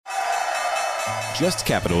Just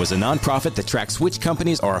Capital is a nonprofit that tracks which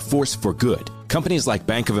companies are a force for good. Companies like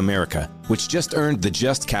Bank of America, which just earned the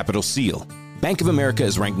Just Capital seal. Bank of America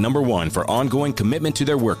is ranked #1 for ongoing commitment to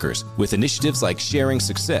their workers with initiatives like Sharing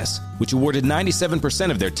Success, which awarded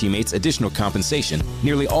 97% of their teammates additional compensation,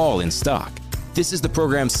 nearly all in stock. This is the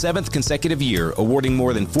program's 7th consecutive year, awarding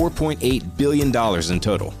more than $4.8 billion in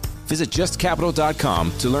total. Visit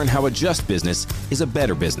JustCapital.com to learn how a just business is a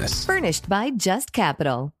better business. Furnished by Just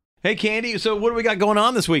Capital. Hey, Candy, so what do we got going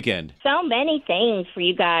on this weekend? So many things for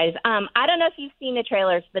you guys. I don't know if you've seen the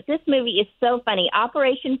trailers, but this movie is so funny.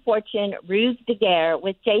 Operation Fortune, Ruse de Guerre,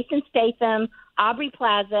 with Jason Statham, Aubrey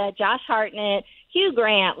Plaza, Josh Hartnett, Hugh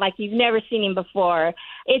Grant, like you've never seen him before.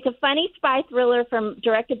 It's a funny spy thriller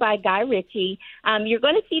directed by Guy Ritchie. You're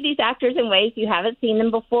going to see these actors in ways you haven't seen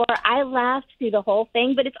them before. I laughed through the whole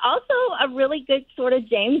thing, but it's also a really good sort of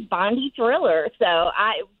James Bondy thriller. So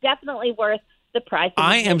definitely worth the price.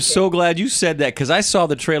 I am so glad you said that because I saw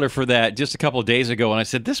the trailer for that just a couple of days ago, and I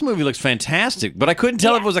said, this movie looks fantastic, but I couldn't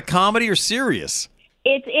tell if it was a comedy or serious.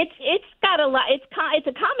 It's got a lot. It's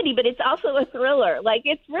a comedy, but it's also a thriller. Like,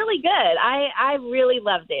 it's really good. I really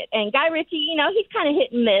loved it. And Guy Ritchie, he's kind of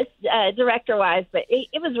hit and miss director-wise, but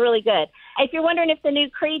it was really good. If you're wondering if the new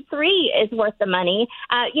Creed 3 is worth the money,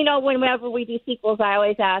 whenever we do sequels, I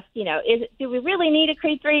always ask, do we really need a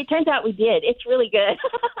Creed 3? It turns out we did. It's really good.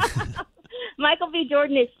 Michael B.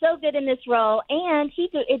 Jordan is so good in this role, and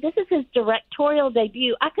this is his directorial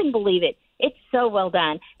debut. I couldn't believe it. It's so well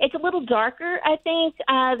done. It's a little darker, I think,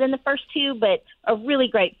 than the first two, but a really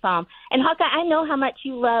great film. And Hawkeye, I know how much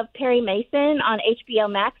you love Perry Mason on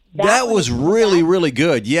HBO Max. That was really, really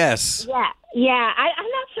good, yes. Yeah.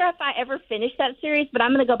 I'm not sure if I ever finished that series, but I'm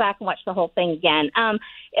going to go back and watch the whole thing again.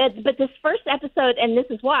 But this first episode, and this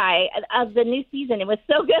is why, of the new season, it was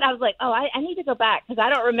so good. I was like, I need to go back because I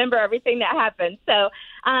don't remember everything that happened. So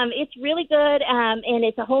it's really good, and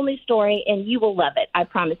it's a whole new story, and you will love it. I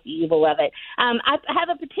promise you will love it. I have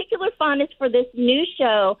a particular fondness for this new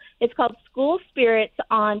show. It's called School Spirits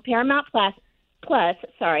on Paramount Plus.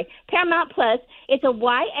 Paramount Plus. It's a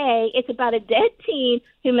YA. It's about a dead teen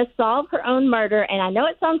who must solve her own murder. And I know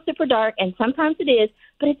it sounds super dark, and sometimes it is,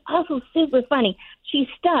 but it's also super funny. She's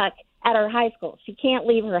stuck at her high school. She can't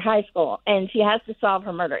leave her high school, and she has to solve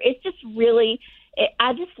her murder. It's just really,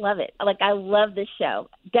 I just love it. Like, I love this show.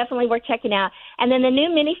 Definitely worth checking out. And then the new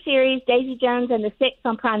miniseries, Daisy Jones and the Six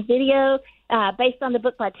on Prime Video, based on the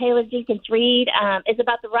book by Taylor Jenkins Reid, is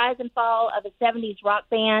about the rise and fall of a 70s rock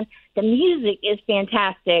band. The music is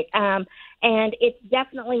fantastic, and it's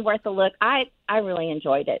definitely worth a look. I really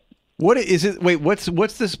enjoyed it. What is it? Wait,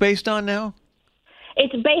 what's this based on now?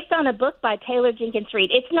 It's based on a book by Taylor Jenkins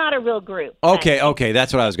Reid. It's not a real group. Okay,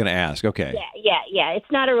 that's what I was going to ask. Okay. Yeah. It's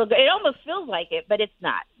not a real group. It almost feels like it, but it's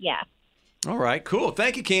not. Yeah. All right, cool.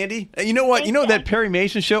 Thank you, Candy. You know what? That Perry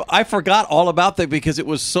Mason show? I forgot all about that because it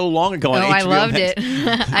was so long ago on HBO. I loved it.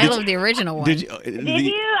 I loved the original one. Did you?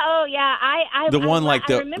 Oh, yeah. I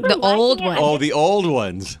remember the old one. Oh, the old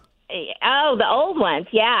ones. Oh, the old ones.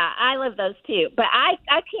 Yeah, I love those too. But I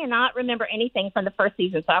cannot remember anything from the first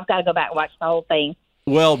season, so I've got to go back and watch the whole thing.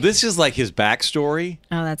 Well, this is like his backstory.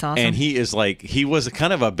 Oh, that's awesome. And he was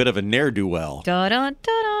kind of a bit of a ne'er-do-well. Yeah.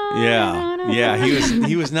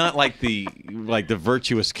 He was not like the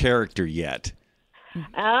virtuous character yet.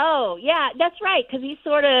 Oh, yeah, that's right. Because he's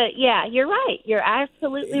sort of, you're right. You're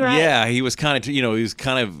absolutely right. Yeah, he was kind of,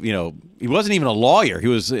 he wasn't even a lawyer. He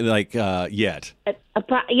was like, yet.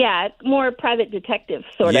 More private detective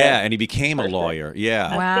sort of. Yeah, and he became a lawyer.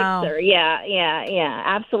 Yeah. Wow. A fixer. Yeah,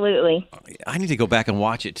 absolutely. I need to go back and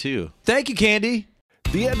watch it too. Thank you, Candy.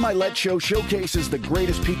 The Ed Milet Show showcases the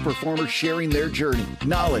greatest peak performers sharing their journey,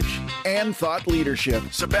 knowledge, and thought leadership.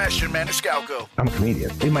 Sebastian Maniscalco. I'm a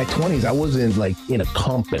comedian. In my 20s, I wasn't in a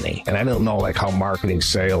company, and I don't know how marketing,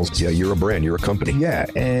 sales. Yeah, you're a brand. You're a company. Yeah,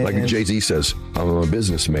 and like Jay-Z says, I'm a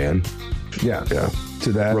businessman. Yeah.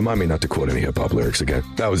 To that. Remind me not to quote any hip-hop lyrics again.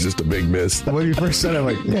 That was just a big miss. When you first said it, I'm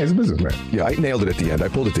like, yeah, he's a businessman. Yeah, I nailed it at the end. I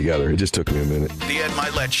pulled it together. It just took me a minute. The Ed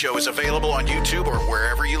Milet Show is available on YouTube or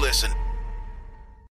wherever you listen.